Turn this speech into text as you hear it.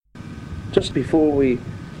Just before we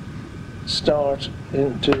start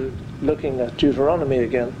into looking at Deuteronomy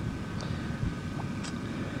again,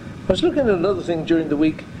 I was looking at another thing during the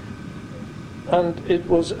week, and it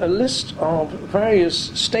was a list of various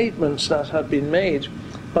statements that had been made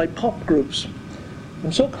by pop groups.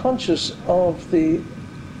 I'm so conscious of the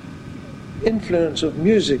influence of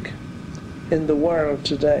music in the world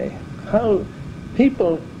today, how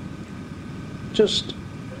people just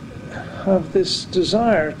have this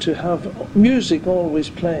desire to have music always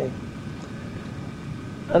playing.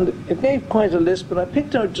 And it gave quite a list, but I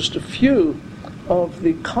picked out just a few of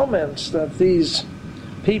the comments that these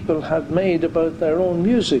people had made about their own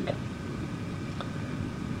music.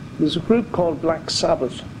 There's a group called Black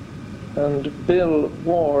Sabbath, and Bill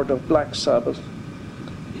Ward of Black Sabbath,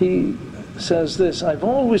 he says this: "I've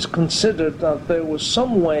always considered that there was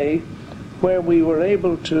some way where we were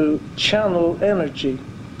able to channel energy,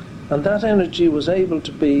 and that energy was able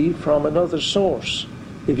to be from another source,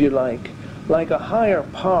 if you like a higher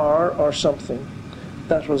power or something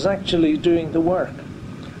that was actually doing the work.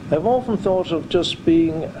 I've often thought of just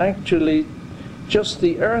being actually just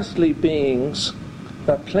the earthly beings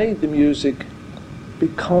that played the music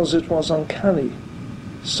because it was uncanny.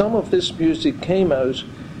 Some of this music came out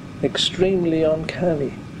extremely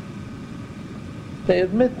uncanny." They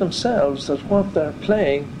admit themselves that what they're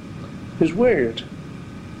playing is weird.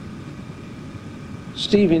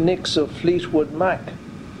 Stevie Nicks of Fleetwood Mac,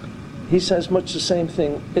 he says much the same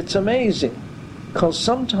thing. "It's amazing, because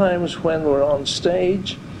sometimes when we're on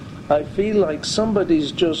stage, I feel like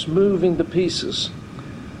somebody's just moving the pieces.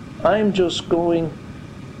 I'm just going,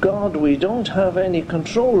 God, we don't have any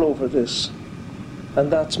control over this.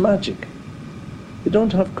 And that's magic." They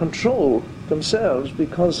don't have control themselves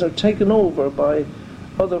because they're taken over by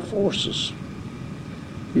other forces.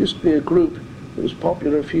 There used to be a group that was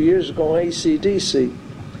popular a few years ago, AC/DC.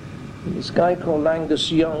 And this guy called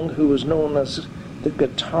Angus Young, who was known as the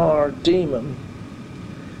guitar demon.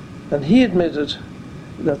 And he admitted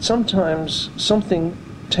that sometimes something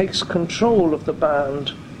takes control of the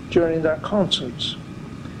band during their concerts.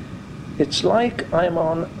 "It's like I'm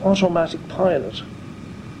on automatic pilot.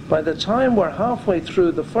 By the time we're halfway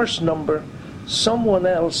through the first number, someone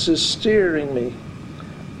else is steering me.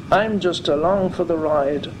 I'm just along for the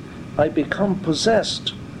ride. I become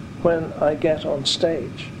possessed when I get on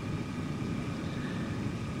stage."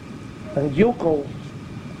 And Yoko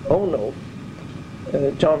Ono,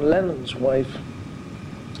 John Lennon's wife,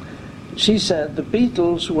 she said the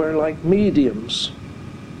Beatles were like mediums.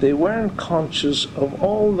 They weren't conscious of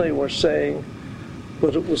all they were saying,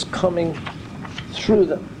 but it was coming through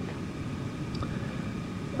them.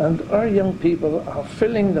 And our young people are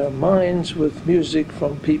filling their minds with music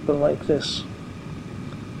from people like this.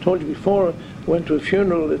 I told you before, I went to a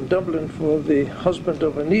funeral in Dublin for the husband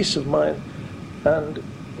of a niece of mine, and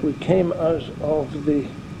we came out of the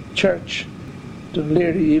church,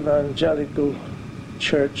 Dunleary Evangelical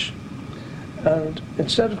Church, and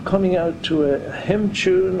instead of coming out to a hymn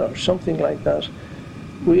tune or something like that,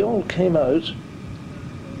 we all came out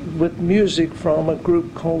with music from a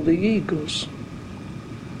group called the Eagles,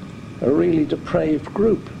 a really depraved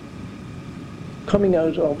group, coming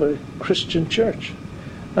out of a Christian church.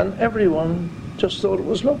 And everyone just thought it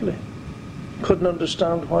was lovely. Couldn't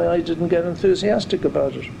understand why I didn't get enthusiastic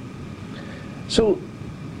about it. So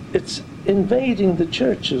it's invading the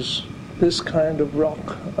churches, this kind of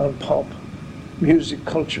rock and pop music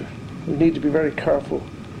culture. We need to be very careful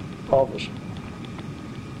of it.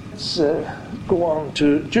 Let's go on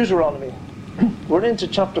to Deuteronomy. We're into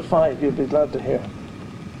chapter 5, you'll be glad to hear.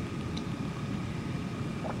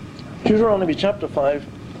 Deuteronomy chapter 5,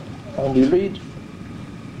 and we read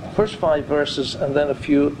the first 5 verses and then a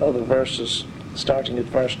few other verses, starting at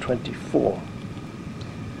verse 24.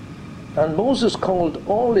 "And Moses called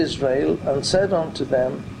all Israel and said unto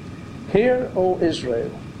them, Hear, O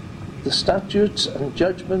Israel, the statutes and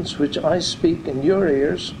judgments which I speak in your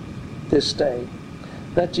ears this day,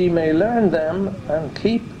 that ye may learn them and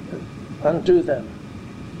keep and do them.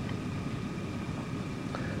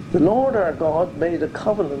 The Lord our God made a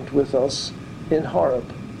covenant with us in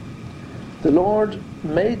Horeb. The Lord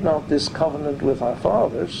made not this covenant with our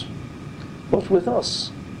fathers, but with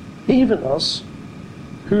us, even us,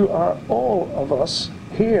 who are all of us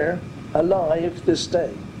here alive this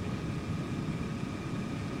day.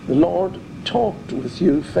 The Lord talked with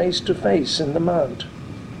you face to face in the mount,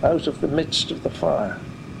 out of the midst of the fire.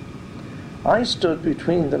 I stood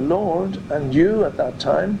between the Lord and you at that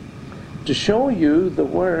time, to show you the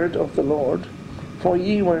word of the Lord, for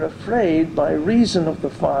ye were afraid by reason of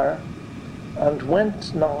the fire, and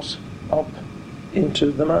went not up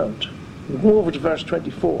into the mount." We'll go over to verse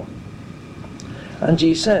 24. And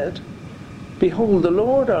ye said, Behold, the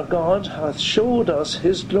Lord our God hath showed us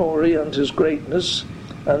his glory and his greatness,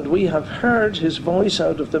 and we have heard his voice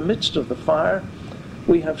out of the midst of the fire.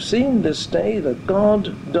 We have seen this day that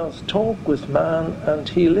God doth talk with man, and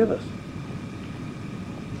he liveth.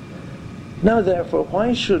 Now therefore,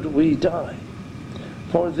 why should we die?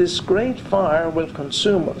 For this great fire will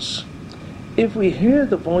consume us. If we hear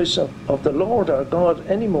the voice of the Lord our God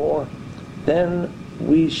any more, then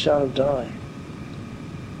we shall die.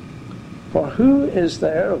 For who is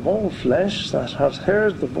there of all flesh that hath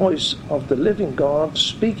heard the voice of the living God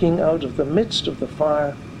speaking out of the midst of the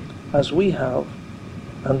fire, as we have,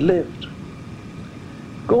 and lived?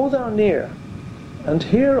 Go thou near, and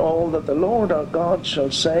hear all that the Lord our God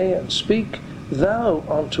shall say, and speak thou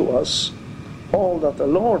unto us all that the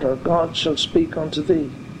Lord our God shall speak unto thee,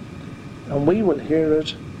 and we will hear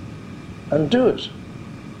it and do it.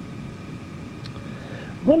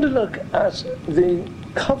 I want to look at the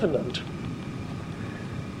covenant.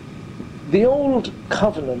 The old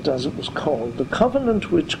covenant, as it was called, the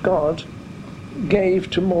covenant which God gave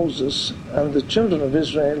to Moses and the children of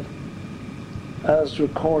Israel, as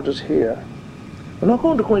recorded here. I'm not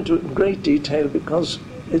going to go into it in great detail because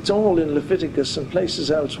it's all in Leviticus and places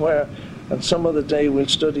elsewhere, and some other day we'll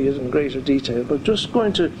study it in greater detail, but just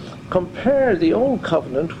going to compare the old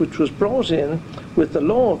covenant, which was brought in with the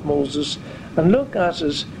law of Moses, and look at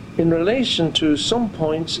it in relation to some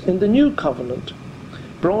points in the new covenant,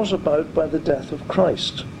 brought about by the death of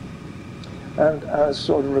Christ, and as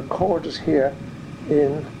sort of recorded here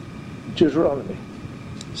in Deuteronomy.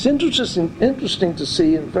 It's interesting to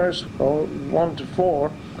see in verse 1 to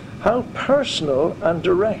 4 how personal and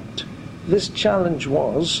direct this challenge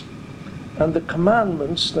was, and the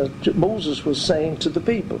commandments that Moses was saying to the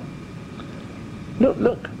people.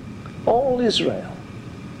 Look, all Israel,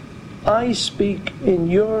 I speak in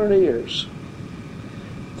your ears,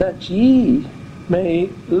 that ye may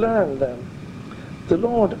learn them. The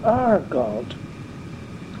Lord our God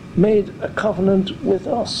made a covenant with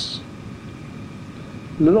us.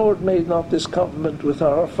 The Lord made not this covenant with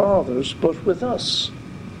our fathers, but with us,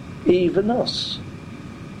 even us,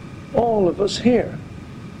 all of us here.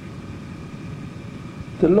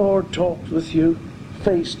 The Lord talked with you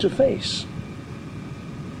face to face.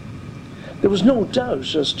 There was no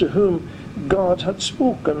doubt as to whom God had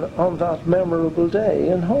spoken on that memorable day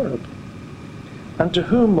in Horeb, and to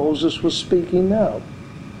whom Moses was speaking now.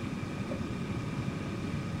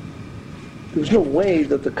 There was no way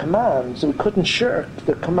that the commands, we couldn't shirk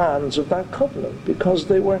the commands of that covenant, because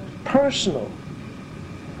they were personal,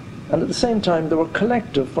 and at the same time they were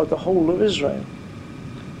collective for the whole of Israel.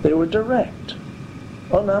 They were direct,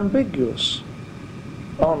 unambiguous,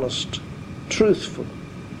 honest, truthful,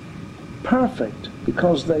 perfect,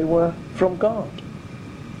 because they were from God,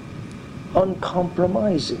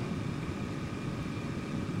 uncompromising,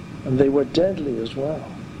 and they were deadly as well.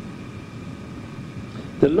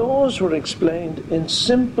 The laws were explained in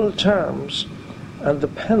simple terms, and the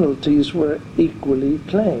penalties were equally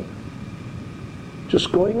plain.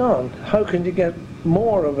 Just going on, how can you get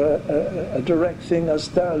more of a direct thing as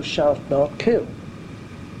thou shalt not kill?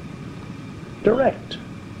 Direct,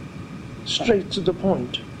 straight to the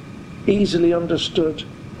point, easily understood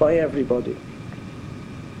by everybody.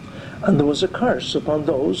 And there was a curse upon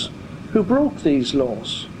those who broke these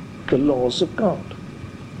laws, the laws of God.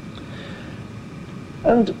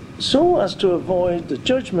 And so as to avoid the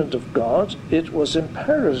judgment of God, it was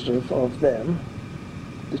imperative of them,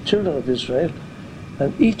 the children of Israel,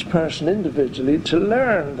 and each person individually, to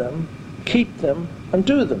learn them, keep them, and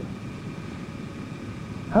do them.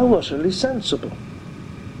 How utterly sensible.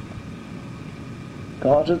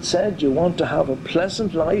 God had said, you want to have a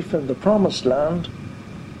pleasant life in the promised land,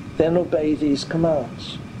 then obey these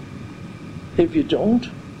commands. If you don't,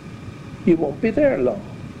 you won't be there long.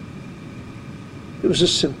 It was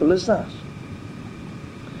as simple as that.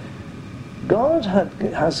 God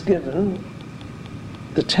has given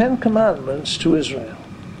the Ten Commandments to Israel,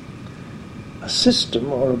 a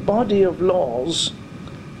system or a body of laws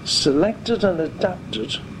selected and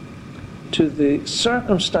adapted to the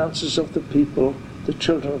circumstances of the people, the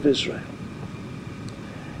children of Israel.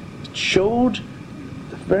 It showed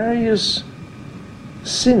the various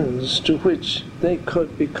sins to which they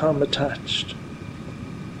could become attached.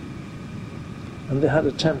 And they had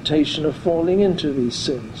a temptation of falling into these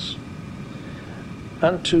sins.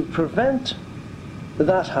 And to prevent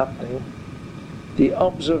that happening, the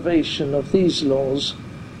observation of these laws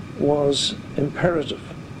was imperative.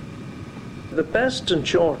 The best and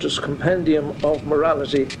shortest compendium of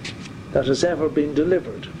morality that has ever been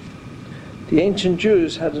delivered. The ancient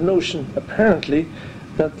Jews had a notion, apparently,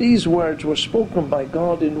 that these words were spoken by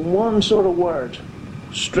God in one sort of word,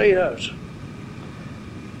 straight out.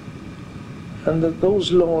 And that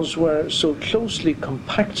those laws were so closely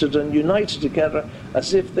compacted and united together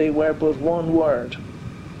as if they were but one word,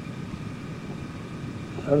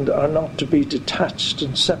 and are not to be detached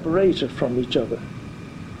and separated from each other.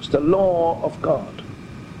 It's the law of God.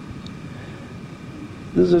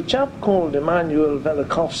 There's a chap called Immanuel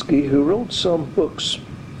Velikovsky who wrote some books,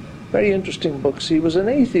 very interesting books. He was an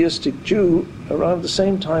atheistic Jew around the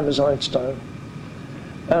same time as Einstein,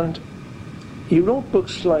 and he wrote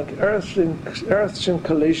books like Earth's in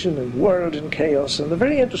Collision and World in Chaos, and they're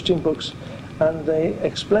very interesting books, and they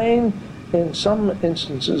explain in some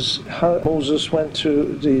instances how Moses went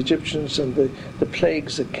to the Egyptians and the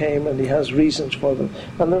plagues that came, and he has reasons for them.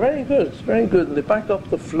 And they're very good, and they back up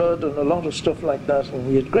the flood and a lot of stuff like that, and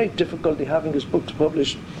he had great difficulty having his books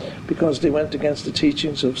published because they went against the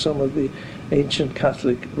teachings of some of the ancient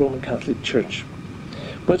Roman Catholic Church.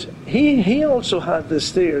 But he also had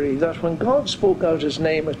this theory that when God spoke out his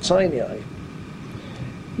name at Sinai,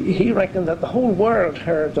 he reckoned that the whole world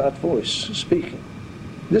heard that voice speaking.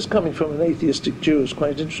 This coming from an atheistic Jew is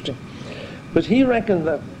quite interesting. But he reckoned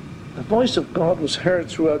that the voice of God was heard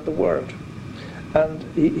throughout the world. And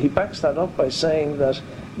he backs that up by saying that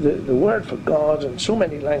the word for God in so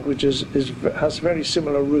many languages has very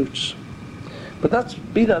similar roots. But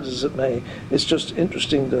be that as it may, it's just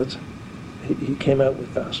interesting that he came out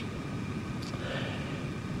with that.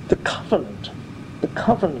 The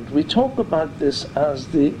covenant, we talk about this as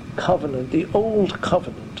the covenant, the old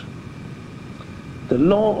covenant. The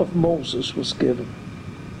law of Moses was given.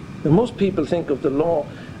 And most people think of the law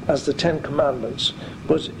as the Ten Commandments,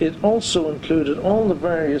 but it also included all the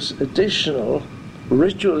various additional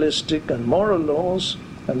ritualistic and moral laws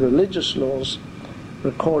and religious laws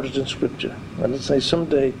recorded in Scripture. And I'd say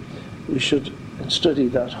someday we should study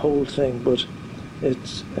that whole thing, but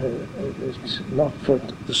it's not for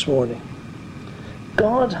this morning.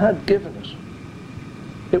 God had given it.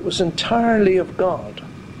 It was entirely of God.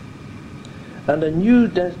 And a new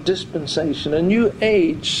dispensation, a new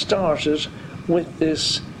age started with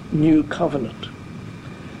this new covenant.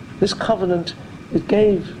 This covenant, it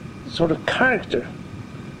gave sort of character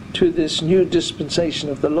to this new dispensation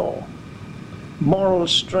of the law. Moral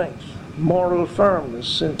strength, moral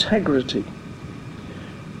firmness, integrity.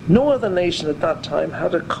 No other nation at that time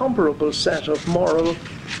had a comparable set of moral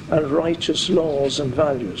and righteous laws and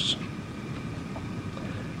values.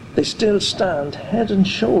 They still stand head and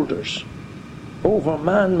shoulders over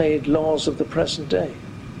man-made laws of the present day.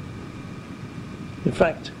 In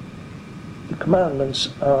fact, the commandments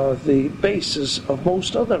are the basis of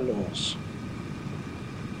most other laws.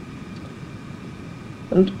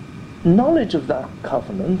 And knowledge of that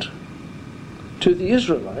covenant to the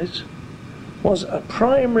Israelites was a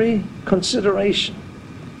primary consideration.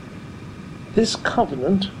 This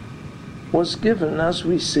covenant was given, as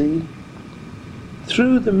we see,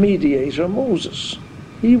 through the mediator Moses.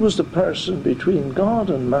 He was the person between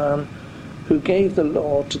God and man who gave the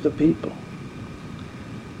law to the people.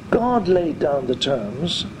 God laid down the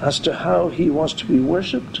terms as to how he was to be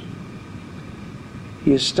worshipped.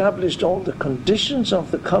 He established all the conditions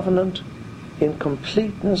of the covenant in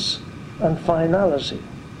completeness and finality.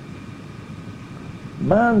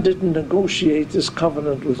 Man didn't negotiate this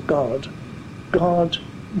covenant with God. God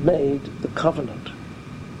made the covenant.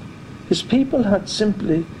 His people had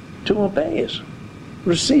simply to obey it,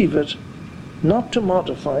 receive it, not to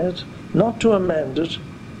modify it, not to amend it,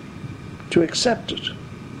 to accept it.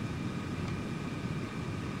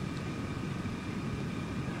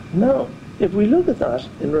 Now, if we look at that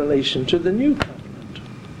in relation to the new covenant,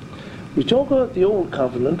 we talk about the old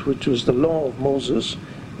covenant, which was the law of Moses.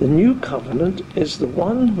 The new covenant is the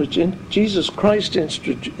one which Jesus Christ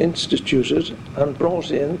instituted and brought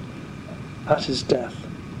in at his death.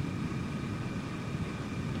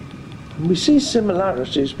 And we see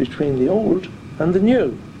similarities between the old and the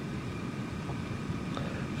new.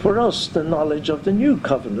 For us, the knowledge of the new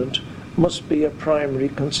covenant must be a primary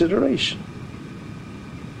consideration.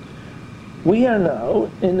 We are now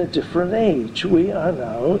in a different age. We are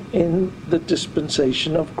now in the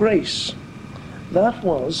dispensation of grace. That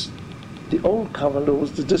was, the old covenant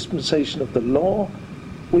was the dispensation of the law.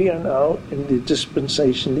 We are now in the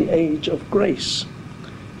dispensation, the age of grace,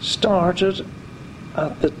 started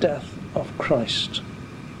at the death of Christ.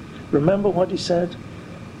 Remember what he said?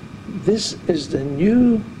 This is the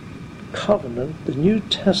new covenant, the New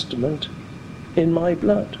Testament in my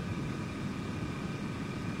blood.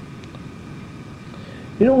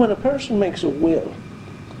 You know, when a person makes a will,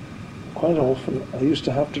 quite often I used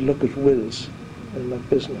to have to look at wills in my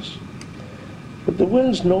business. But the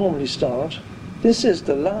wills normally start, this is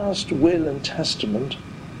the last will and testament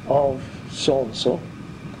of so-and-so,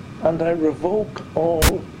 and I revoke all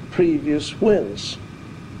previous wills.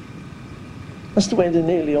 That's the way they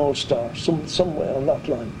nearly all start, somewhere on that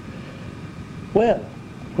line. Well,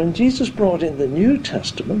 when Jesus brought in the New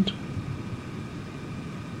Testament,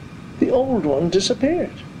 the old one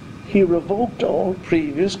disappeared. He revoked all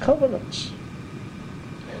previous covenants.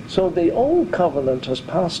 So the old covenant has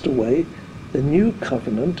passed away, the new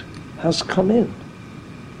covenant has come in.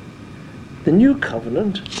 The new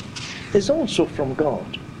covenant is also from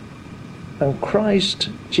God, and Christ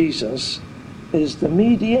Jesus is the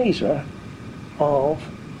mediator of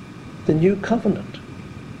the new covenant.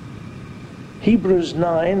 Hebrews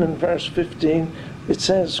 9 and verse 15, it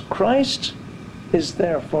says, Christ is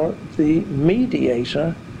therefore the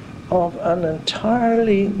mediator of an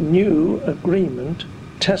entirely new agreement,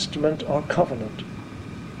 testament or covenant,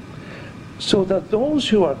 so that those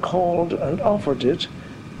who are called and offered it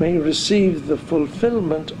may receive the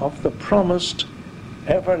fulfillment of the promised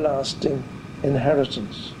everlasting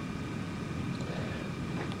inheritance.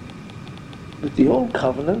 With the old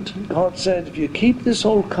covenant, God said, if you keep this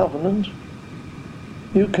old covenant,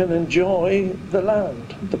 you can enjoy the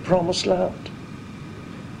land, the promised land.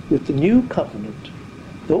 With the new covenant,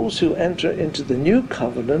 those who enter into the new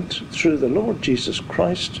covenant through the Lord Jesus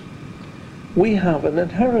Christ, we have an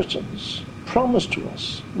inheritance promised to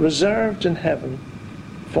us, reserved in heaven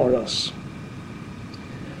for us.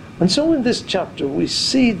 And so in this chapter we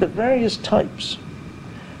see the various types,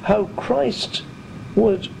 how Christ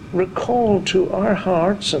would recall to our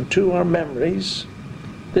hearts and to our memories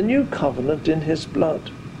the new covenant in his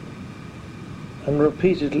blood, and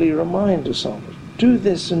repeatedly remind us of it. Do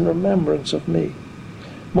this in remembrance of me.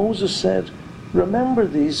 Moses said, remember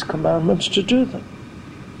these commandments to do them.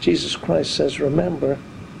 Jesus Christ says, remember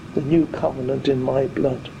the new covenant in my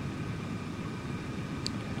blood.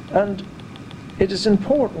 And it is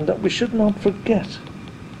important that we should not forget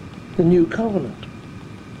the new covenant,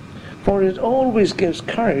 for it always gives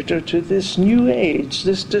character to this new age,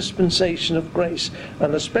 this dispensation of grace,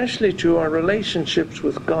 and especially to our relationships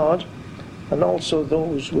with God and also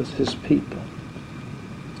those with his people.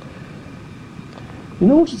 You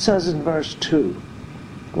know what it says in verse 2,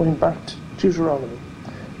 going back to Deuteronomy?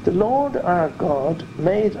 The Lord our God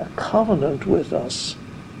made a covenant with us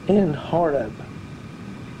in Horeb.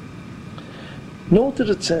 Note that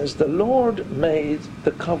it says the Lord made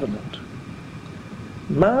the covenant.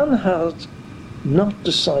 Man has not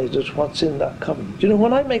decided what's in that covenant. You know,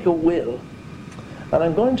 when I make a will and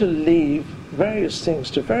I'm going to leave various things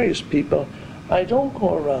to various people, I don't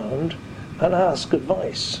go around and ask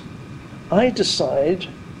advice. I decide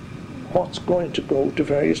what's going to go to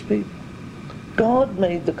various people. God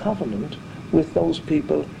made the covenant with those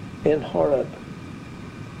people in Horeb,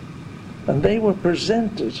 and they were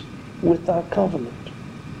presented with that covenant.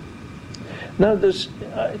 Now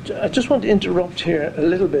I just want to interrupt here a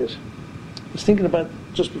little bit. I was thinking about,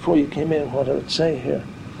 just before you came in, what I would say here.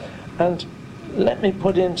 And let me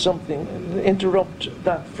put in something, interrupt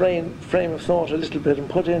that frame of thought a little bit and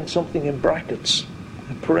put in something in brackets,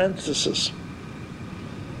 a parenthesis.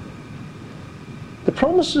 The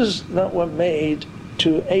promises that were made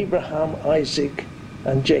to Abraham, Isaac,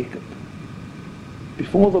 and Jacob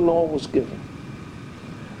before the law was given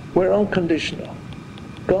were unconditional.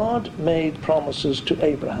 God made promises to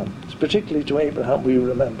Abraham, particularly to Abraham, we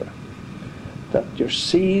remember, that your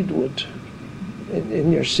seed would,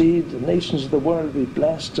 in your seed, the nations of the world would be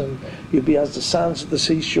blessed, and you'd be as the sands of the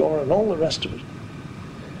seashore, and all the rest of it.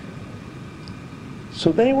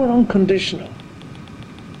 So they were unconditional.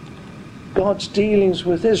 God's dealings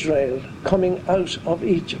with Israel coming out of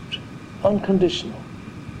Egypt, unconditional.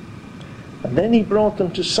 And then he brought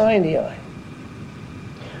them to Sinai.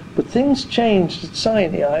 But things changed at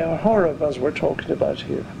Sinai, or Horeb as we're talking about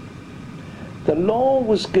here. The law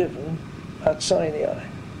was given at Sinai.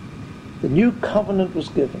 The new covenant was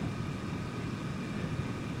given.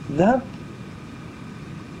 At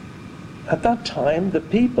that time, the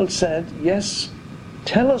people said, yes,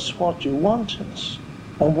 tell us what you want us,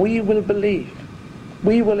 and we will believe.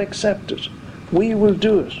 We will accept it. We will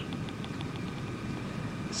do it.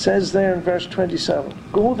 It says there in verse 27,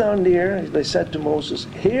 go thou near, they said to Moses,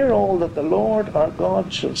 hear all that the Lord our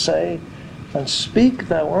God shall say, and speak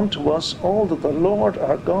thou unto us all that the Lord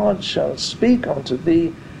our God shall speak unto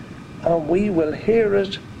thee, and we will hear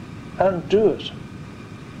it and do it.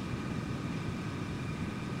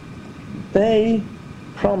 They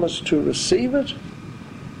promised to receive it,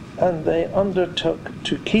 and they undertook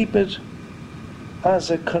to keep it as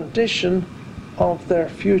a condition of their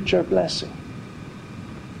future blessing.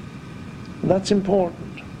 that's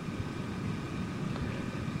important.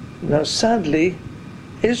 Now, sadly,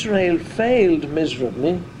 Israel failed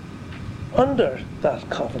miserably under that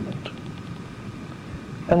covenant.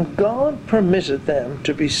 And God permitted them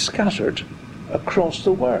to be scattered across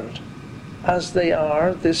the world, as they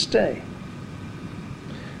are this day.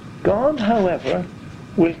 God, however,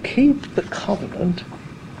 will keep the covenant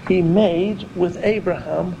he made with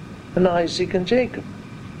Abraham and Isaac and Jacob.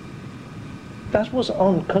 That was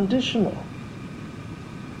unconditional.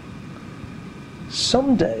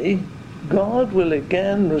 Someday, God will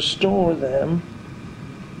again restore them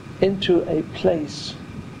into a place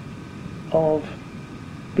of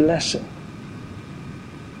blessing.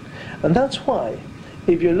 And that's why,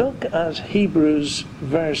 if you look at Hebrews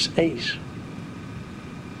verse 8,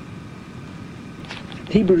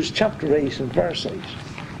 Hebrews chapter 8 and verse 8,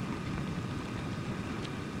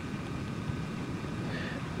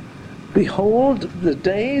 "Behold, the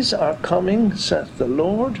days are coming, saith the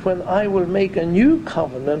Lord, when I will make a new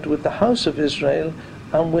covenant with the house of Israel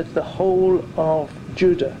and with the whole of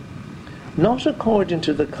Judah. Not according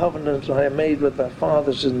to the covenant I made with their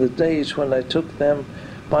fathers in the days when I took them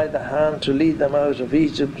by the hand to lead them out of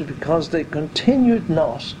Egypt, because they continued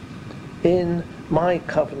not in my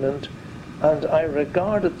covenant, and I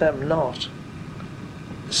regarded them not,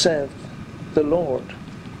 saith the Lord.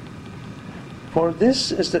 For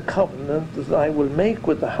this is the covenant that I will make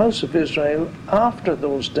with the house of Israel after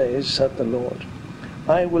those days, saith the Lord.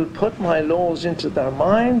 I will put my laws into their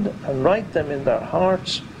mind and write them in their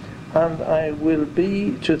hearts, and I will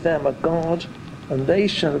be to them a God, and they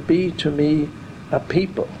shall be to me a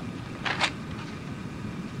people."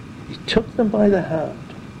 He took them by the hand.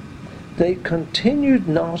 They continued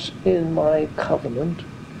not in my covenant,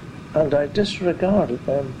 and I disregarded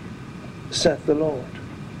them, saith the Lord.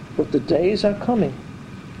 But the days are coming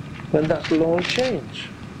when that will all change.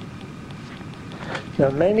 Now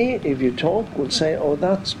many, if you talk, will say, oh,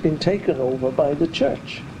 that's been taken over by the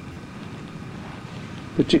church.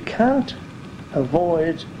 But you can't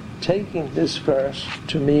avoid taking this verse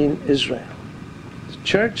to mean Israel. The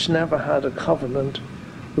church never had a covenant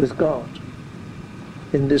with God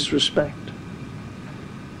in this respect.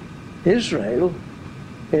 Israel,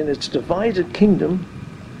 in its divided kingdom,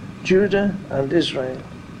 Judah and Israel,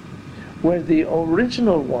 were the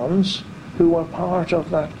original ones who were part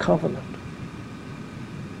of that covenant.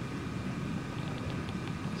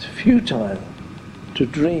 It's futile to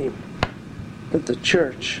dream that the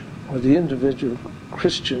church or the individual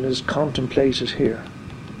Christian is contemplated here.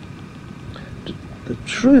 The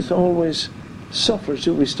truth always suffers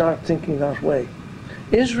if we start thinking that way.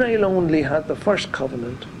 Israel only had the first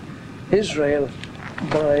covenant. Israel,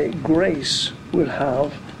 by grace, will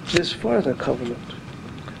have this further covenant.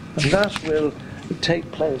 And that will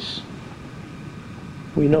take place.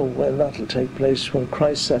 We know when that will take place, when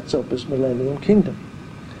Christ sets up his millennium kingdom.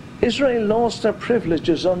 Israel lost their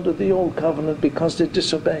privileges under the old covenant because they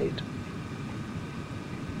disobeyed.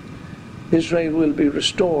 Israel will be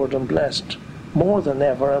restored and blessed more than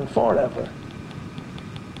ever and forever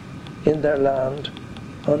in their land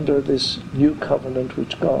under this new covenant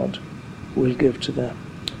which God will give to them.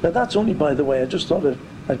 Now that's only by the way, I just thought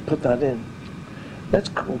I'd put that in. Let's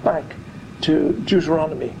go back to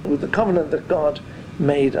Deuteronomy with the covenant that God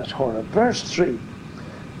made at Horeb. Verse 3.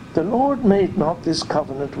 The Lord made not this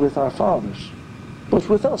covenant with our fathers, but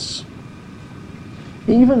with us,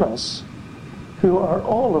 even us, who are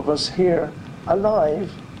all of us here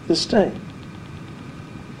alive this day.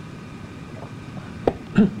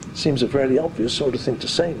 Seems a fairly obvious sort of thing to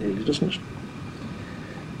say, nearly, doesn't it?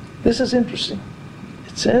 This is interesting.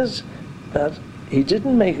 It says that he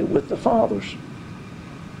didn't make it with the fathers.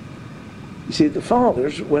 You see, the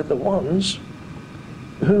fathers were the ones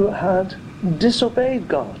who had disobeyed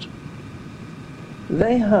God.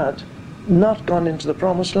 They had not gone into the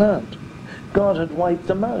promised land. God had wiped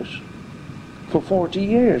them out. For 40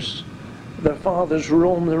 years, their fathers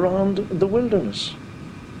roamed around the wilderness,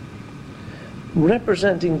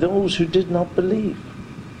 representing those who did not believe.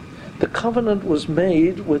 The covenant was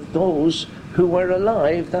made with those who were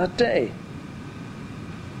alive that day.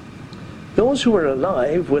 Those who were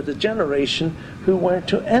alive were the generation who were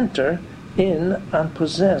to enter in and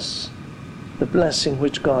possess the blessing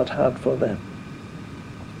which God had for them.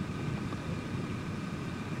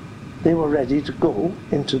 They were ready to go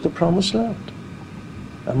into the promised land.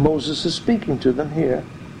 And Moses is speaking to them here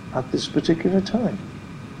at this particular time.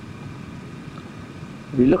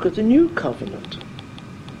 We look at the new covenant.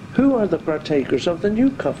 Who are the partakers of the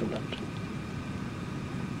new covenant?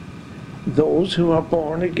 Those who are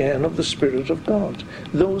born again of the Spirit of God.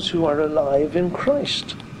 Those who are alive in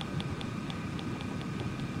Christ.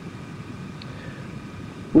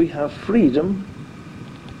 we have freedom,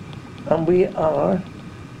 and we are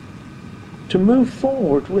to move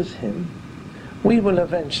forward with him. We will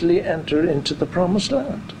eventually enter into the promised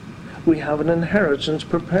land. We have an inheritance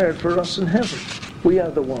prepared for us in heaven. We are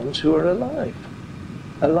the ones who are alive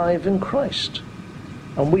in Christ,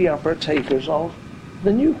 and we are partakers of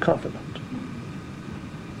the new covenant.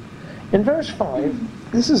 In verse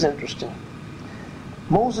 5, this is interesting.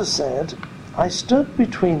 Moses said, I stood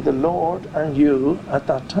between the Lord and you at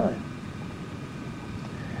that time,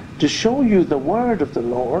 to show you the word of the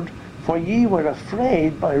Lord, for ye were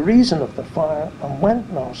afraid by reason of the fire, and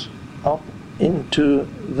went not up into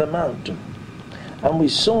the mountain. And we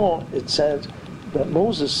saw, it said, that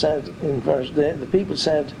Moses said in the people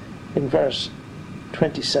said in verse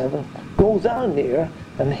 27, Go thou near,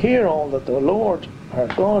 and hear all that the Lord our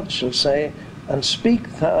God shall say, and speak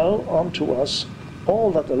thou unto us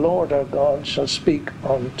all that the Lord our God shall speak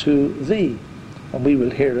unto thee, and we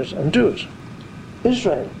will hear it and do it.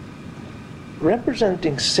 Israel,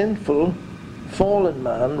 representing sinful, fallen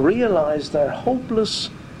man, realized their hopeless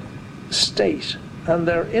state and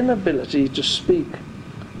their inability to speak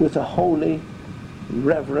with a holy,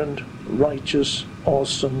 reverend, righteous,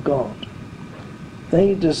 awesome God.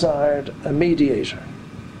 They desired a mediator.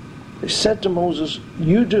 They said to Moses,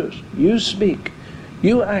 you do it, you speak,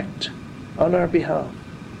 you act on our behalf,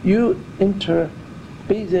 you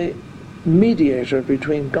be the mediator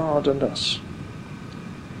between God and us.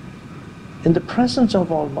 In the presence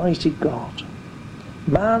of Almighty God,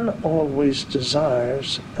 man always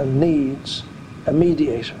desires and needs a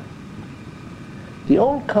mediator. The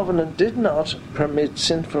Old Covenant did not permit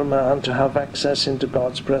sinful man to have access into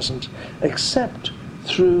God's presence except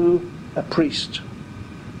through a priest,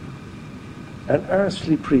 an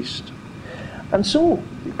earthly priest. And so,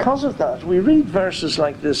 because of that, we read verses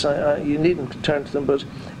like this. You needn't turn to them, but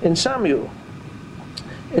in Samuel,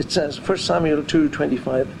 it says, 1 Samuel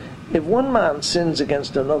 2:25, if one man sins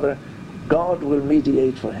against another, God will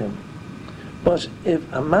mediate for him. But if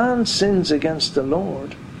a man sins against the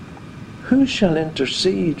Lord, who shall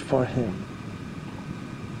intercede for him?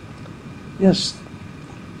 Yes,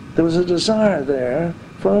 there was a desire there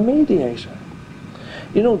for a mediator.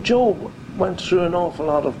 You know, Job went through an awful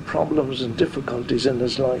lot of problems and difficulties in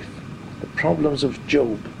his life. The problems of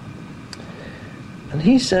Job. And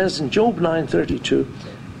he says in Job 9:32,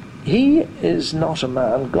 He is not a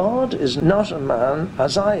man, God is not a man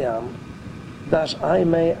as I am, that I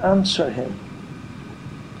may answer him,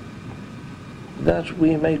 that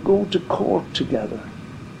we may go to court together.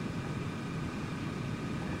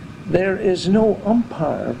 There is no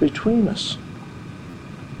umpire between us.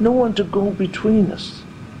 No one to go between us.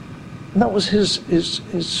 And that was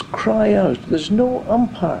his cry out. There's no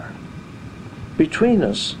umpire between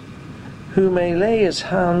us who may lay his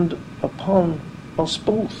hand upon us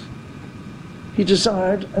both. He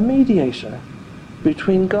desired a mediator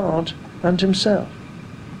between God and himself.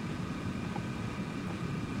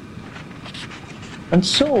 And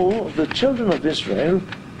so the children of Israel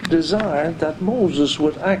desired that Moses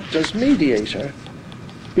would act as mediator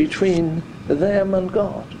between them and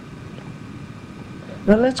God.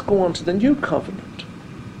 Now let's go on to the new covenant,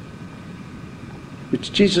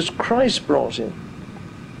 which Jesus Christ brought in.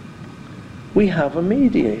 We have a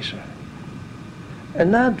mediator,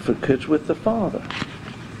 an advocate with the Father,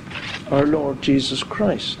 our Lord Jesus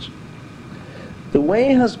Christ. The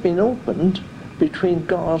way has been opened between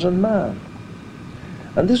God and man.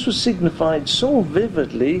 And this was signified so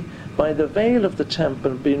vividly by the veil of the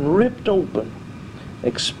temple being ripped open,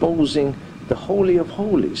 exposing the Holy of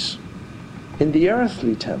Holies in the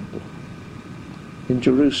earthly temple in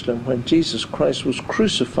Jerusalem when Jesus Christ was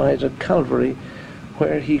crucified at Calvary,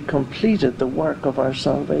 where he completed the work of our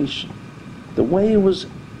salvation. The way was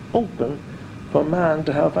open for man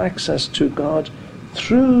to have access to God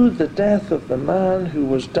through the death of the man who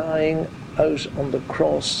was dying out on the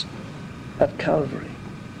cross at Calvary.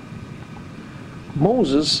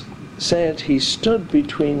 Moses said he stood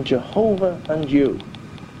between Jehovah and you.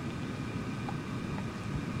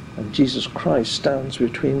 And Jesus Christ stands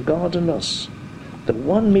between God and us, the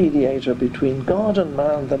one mediator between God and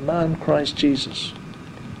man, the man Christ Jesus.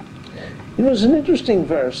 You know, there's an interesting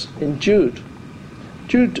verse in Jude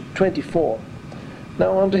 24.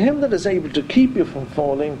 Now unto him that is able to keep you from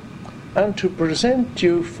falling, and to present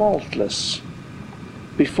you faultless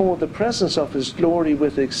before the presence of his glory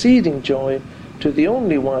with exceeding joy, to the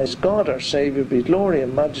only wise God our Saviour be glory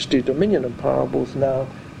and majesty, dominion and power both now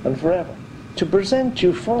and forever. To present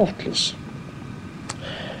you faultless.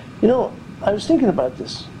 You know, I was thinking about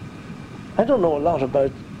this. I don't know a lot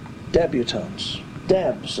about debutantes,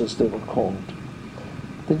 Debs as they were called.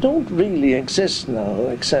 They don't really exist now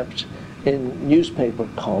except in newspaper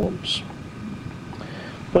columns.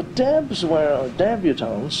 But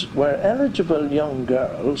debutantes were eligible young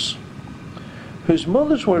girls whose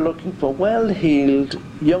mothers were looking for well-heeled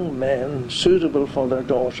young men suitable for their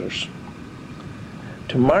daughters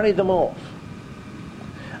to marry them off.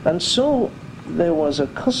 And so there was a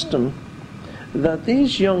custom that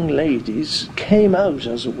these young ladies came out,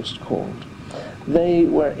 as it was called. They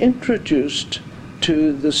were introduced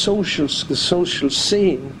to the social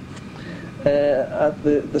scene at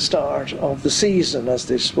the start of the season, as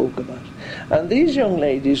they spoke about. And these young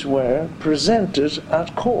ladies were presented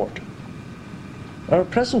at court. Our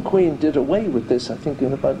present Queen did away with this, I think,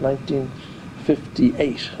 in about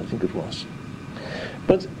 1958, I think it was.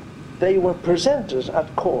 But they were presented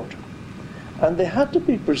at court. And they had to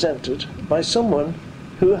be presented by someone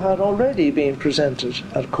who had already been presented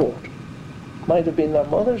at court. Might have been their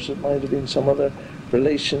mothers, it might have been some other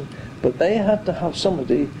relation, but they had to have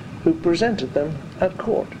somebody who presented them at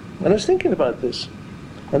court. And I was thinking about this,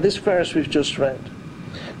 and this verse we've just read.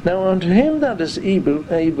 Now unto him that is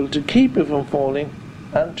able to keep you from falling,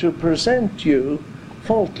 and to present you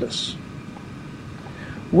faultless.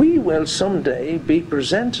 We will someday be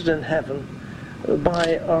presented in heaven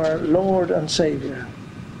by our Lord and Saviour,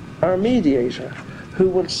 our mediator, who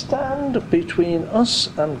will stand between us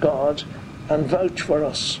and God and vouch for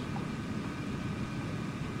us.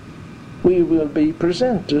 We will be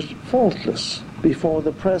presented faultless before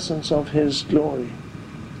the presence of his glory.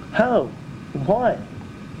 How? Why?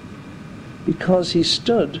 Because he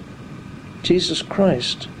stood, Jesus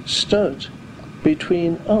Christ stood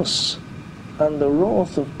between us and the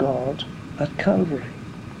wrath of God at Calvary.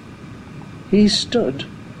 He stood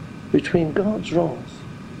between God's wrath,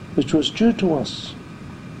 which was due to us,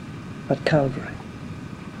 at Calvary.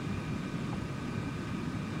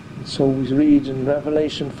 And so we read in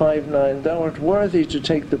Revelation 5:9, Thou art worthy to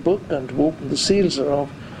take the book and to open the seals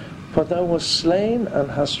thereof, for thou wast slain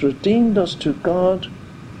and hast redeemed us to God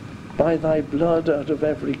by thy blood out of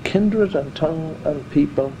every kindred and tongue and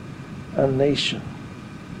people and nation.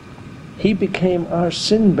 He became our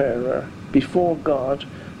sin bearer before God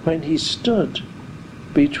when he stood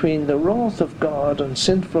between the wrath of God and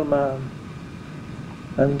sinful man,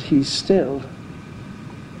 and he still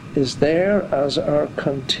is there as our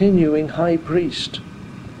continuing high priest.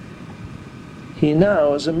 He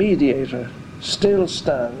now, as a mediator, still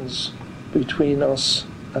stands between us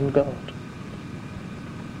and God.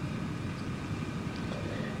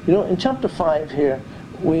 You know, in chapter 5 here,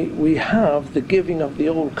 we have the giving of the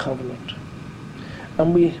Old Covenant.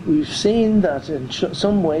 And we've seen that in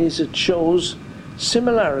some ways it shows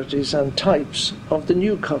similarities and types of the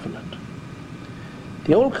New Covenant.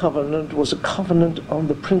 The Old Covenant was a covenant on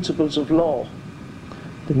the principles of law.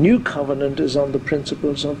 The New Covenant is on the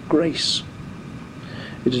principles of grace.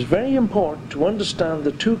 It is very important to understand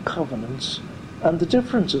the two covenants and the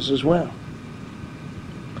differences as well.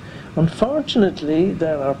 Unfortunately,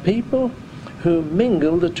 there are people who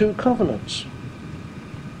mingle the two covenants.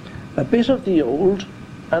 A bit of the old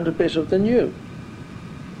and a bit of the new.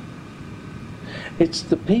 It's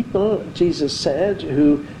the people, Jesus said,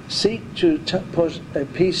 who seek to put a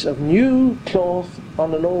piece of new cloth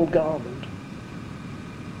on an old garment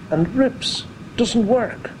and rips, doesn't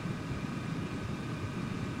work.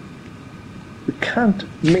 We can't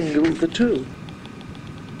mingle the two.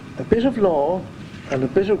 A bit of law and a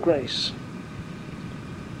bit of grace.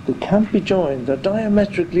 They can't be joined, they're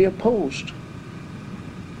diametrically opposed.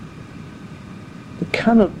 They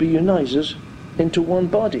cannot be united into one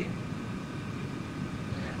body.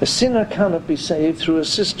 A sinner cannot be saved through a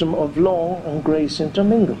system of law and grace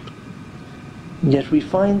intermingled. And yet we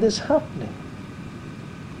find this happening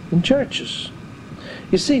in churches.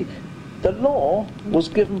 You see, the law was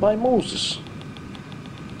given by Moses.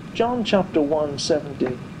 John chapter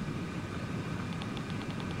 1:17.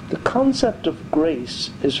 The concept of grace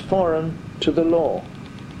is foreign to the law.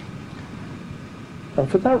 And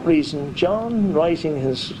for that reason, John, writing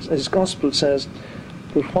his gospel, says,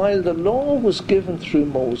 But while the law was given through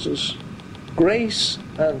Moses, grace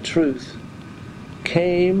and truth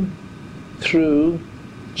came through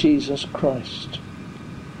Jesus Christ.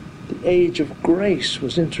 The age of grace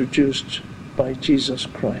was introduced by Jesus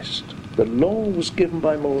Christ. The law was given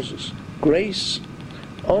by Moses. Grace,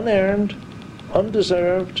 unearned,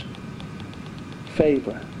 undeserved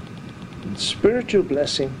favor, and spiritual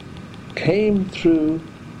blessing came through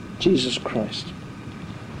Jesus Christ.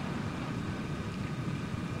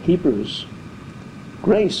 Hebrews.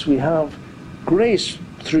 Grace, we have grace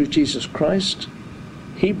through Jesus Christ.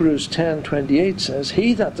 Hebrews 10:28 says,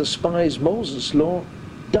 He that despised Moses' law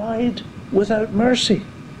died without mercy.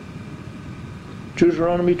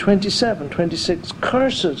 Deuteronomy 27:26,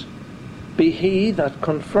 cursed be he that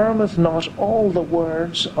confirmeth not all the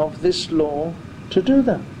words of this law to do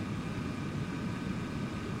them.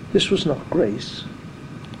 This was not grace.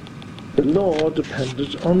 The law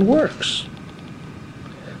depended on works.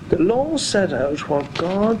 The law set out what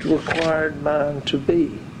God required man to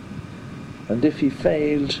be, and if he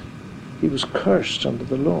failed, he was cursed under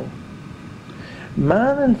the law.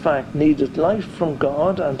 Man, in fact, needed life from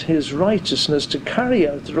God and his righteousness to carry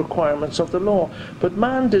out the requirements of the law, but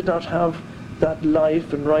man did not have that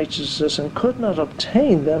life and righteousness and could not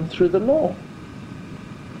obtain them through the law.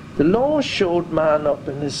 The law showed man up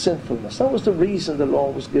in his sinfulness. That was the reason the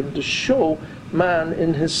law was given, to show man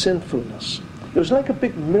in his sinfulness. It was like a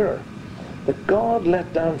big mirror that God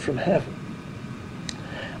let down from heaven.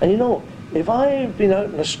 And you know, if I've been out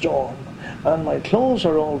in a storm and my clothes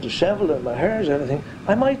are all disheveled and my hair is everything,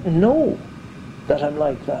 I might know that I'm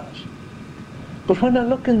like that. But when I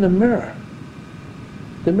look in the mirror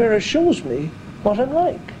shows me what I'm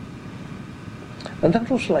like. And that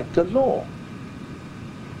was like the law.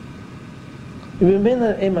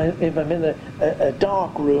 If I'm in a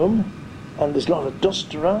dark room and there's a lot of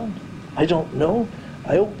dust around, I don't know.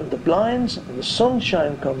 I open the blinds and the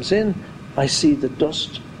sunshine comes in. I see the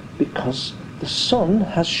dust because the sun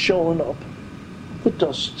has shown up the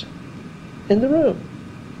dust in the room.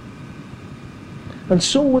 And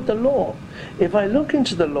so with the law. If I look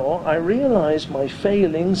into the law, I realize my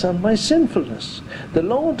failings and my sinfulness. The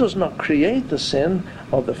law does not create the sin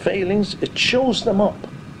or the failings, it shows them up.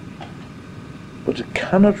 But it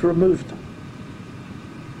cannot remove them.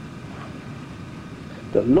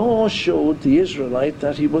 The law showed the Israelite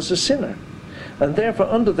that he was a sinner, and therefore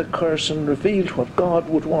under the curse, and revealed what God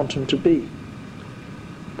would want him to be.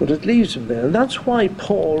 But it leaves him there. And that's why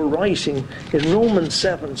Paul, writing in Romans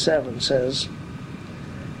 7:7, says,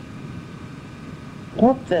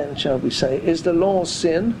 what then shall we say? Is the law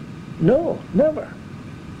sin? No, never.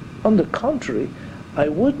 On the contrary, I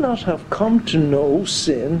would not have come to know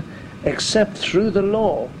sin except through the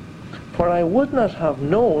law. For I would not have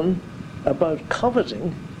known about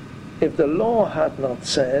coveting if the law had not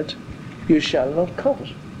said, you shall not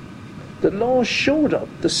covet. The law showed up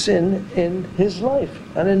the sin in his life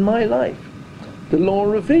and in my life. The law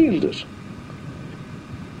revealed it.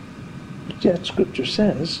 But yet Scripture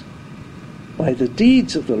says, by the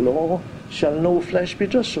deeds of the law shall no flesh be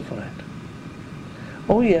justified.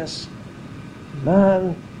 Oh yes,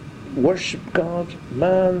 man worshipped God,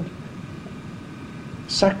 man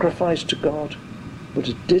sacrificed to God, but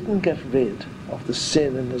it didn't get rid of the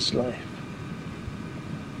sin in his life.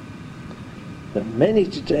 There are many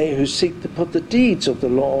today who seek to put the deeds of the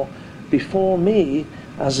law before me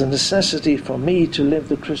as a necessity for me to live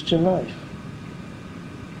the Christian life.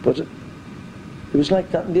 But it was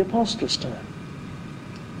like that in the Apostles' time.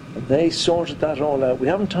 And they sorted that all out. We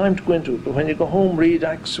haven't time to go into it, but when you go home, read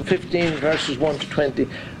Acts 15, verses 1 to 20,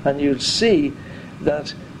 and you'll see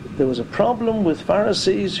that there was a problem with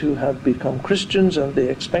Pharisees who had become Christians, and they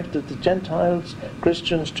expected the Gentiles,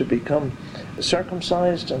 Christians, to become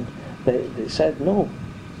circumcised, and they said, no.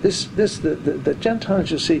 The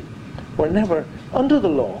Gentiles, you see, were never under the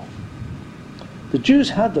law. The Jews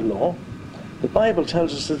had the law. The Bible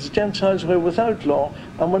tells us that the Gentiles were without law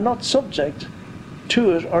and were not subject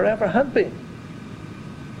to it or ever had been.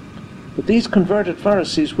 But these converted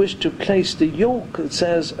Pharisees wished to place the yoke, it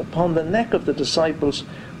says, upon the neck of the disciples,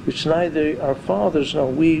 which neither our fathers nor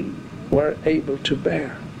we were able to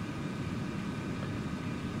bear.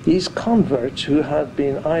 These converts, who had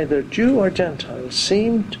been either Jew or Gentile,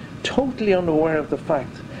 seemed totally unaware of the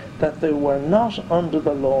fact that they were not under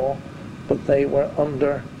the law, but they were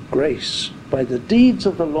under grace. By the deeds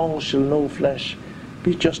of the law shall no flesh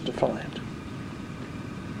be justified.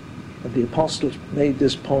 And the apostles made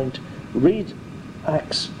this point. Read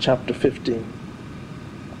Acts chapter 15.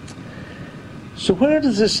 So where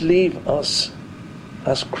does this leave us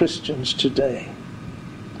as Christians today?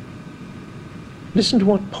 Listen to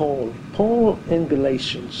what Paul in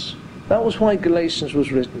Galatians, that was why Galatians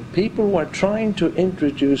was written. People were trying to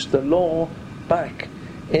introduce the law back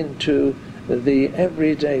into the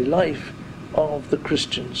everyday life of the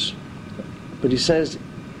Christians. But he says,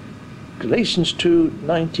 Galatians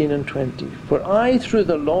 2:19 and 20, for I through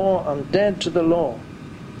the law am dead to the law,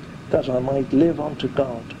 that I might live unto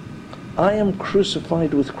God. I am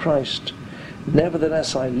crucified with Christ.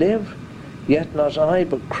 Nevertheless I live, yet not I,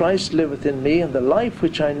 but Christ liveth in me, and the life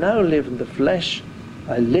which I now live in the flesh,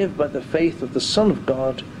 I live by the faith of the Son of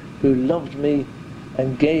God, who loved me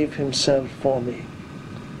and gave himself for me.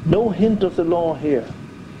 No hint of the law here,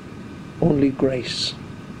 only grace.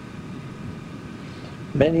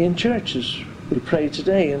 Many in churches We pray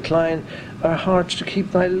today, incline our hearts to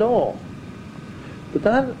keep thy law. But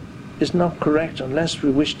that is not correct unless we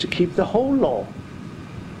wish to keep the whole law.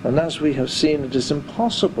 And as we have seen, it is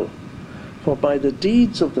impossible, for by the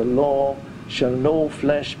deeds of the law shall no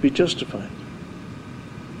flesh be justified.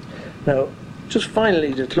 Now, just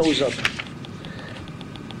finally to close up,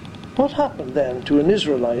 what happened then to an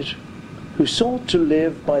Israelite who sought to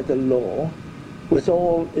live by the law with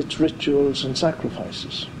all its rituals and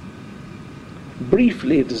sacrifices?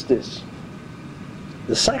 Briefly, it is this.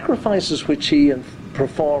 The sacrifices which he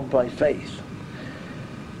performed by faith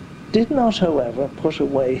did not, however, put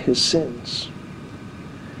away his sins.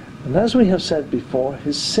 And as we have said before,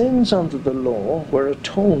 his sins under the law were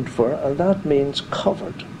atoned for, and that means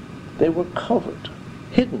covered. They were covered,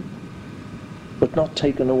 hidden, but not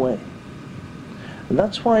taken away. And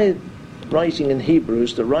that's why, writing in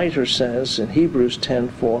Hebrews, the writer says in Hebrews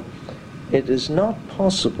 10:4, it is not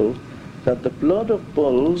possible that the blood of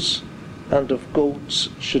bulls and of goats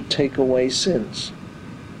should take away sins.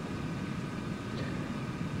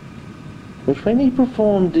 But when he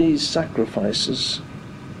performed these sacrifices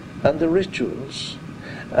and the rituals,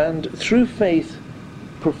 and through faith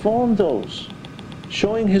performed those,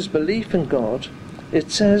 showing his belief in God,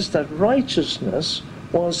 it says that righteousness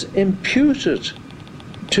was imputed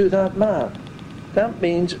to that man. That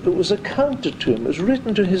means it was accounted to him, it was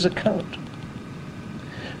written to his account,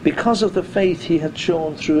 because of the faith he had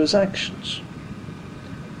shown through his actions.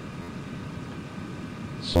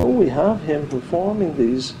 So we have him performing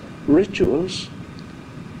these rituals,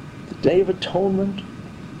 the Day of Atonement,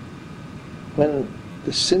 when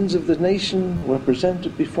the sins of the nation were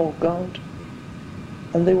presented before God,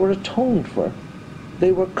 and they were atoned for.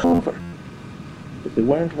 They were covered, but they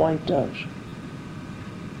weren't wiped out.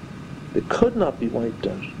 They could not be wiped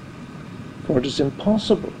out, for it is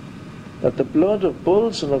impossible that the blood of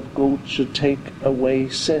bulls and of goats should take away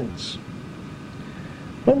sins.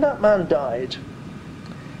 When that man died,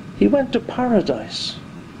 he went to paradise.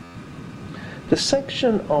 The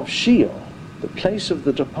section of Sheol, the place of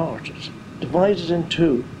the departed, divided in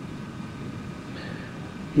two.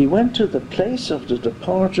 He went to the place of the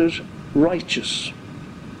departed righteous,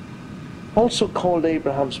 also called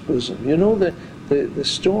Abraham's bosom. You know the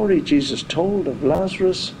story Jesus told of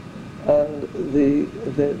Lazarus and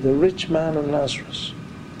the rich man and Lazarus.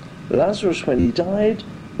 Lazarus, when he died,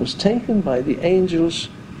 was taken by the angels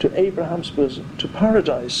to Abraham's bosom, to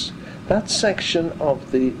paradise, that section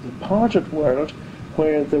of the departed world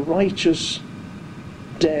where the righteous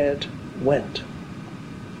dead went.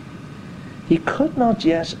 He could not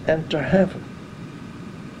yet enter heaven.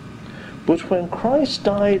 But when Christ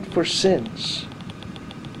died for sins,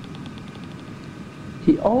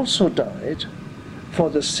 he also died for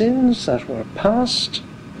the sins that were past,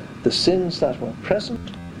 the sins that were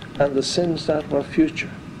present, and the sins that were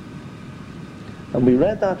future. And we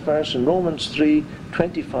read that verse in Romans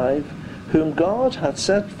 3:25, whom God hath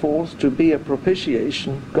set forth to be a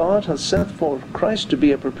propitiation. God hath set forth Christ to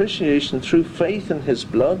be a propitiation through faith in his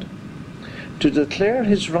blood, to declare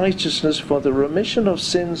his righteousness for the remission of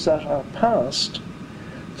sins that are past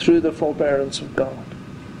through the forbearance of God.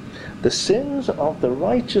 The sins of the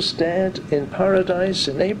righteous dead in paradise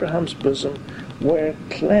in Abraham's bosom were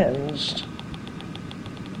cleansed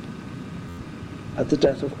at the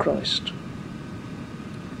death of Christ.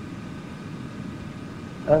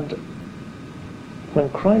 And when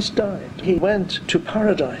Christ died, he went to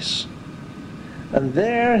paradise, and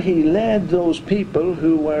there he led those people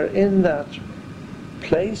who were in that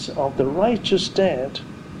place of the righteous dead.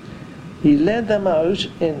 He led them out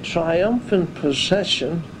in triumphant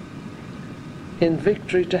procession in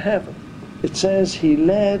victory to heaven. It says he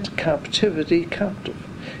led captivity captive.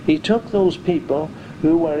 He took those people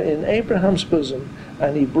who were in Abraham's bosom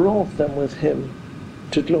and he brought them with him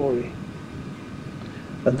to glory.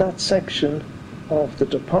 And that section of the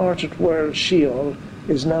departed world, Sheol,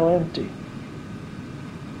 is now empty.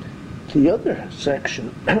 The other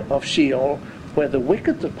section of Sheol, where the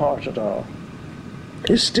wicked departed are,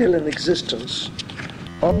 is still in existence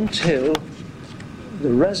until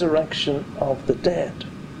the resurrection of the dead,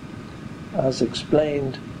 as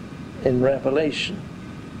explained in Revelation.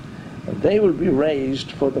 And they will be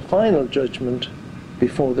raised for the final judgment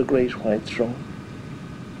before the great white throne.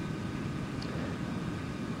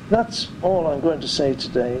 That's all I'm going to say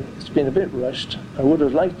today. It's been a bit rushed. I would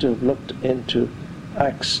have liked to have looked into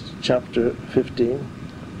Acts chapter 15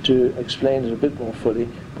 to explain it a bit more fully,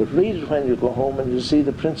 but read it when you go home and you'll see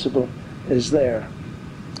the principle is there.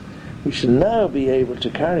 We shall now be able to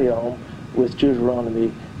carry on with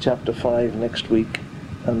Deuteronomy chapter 5 next week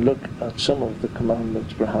and look at some of the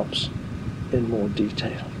commandments perhaps in more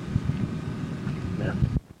detail.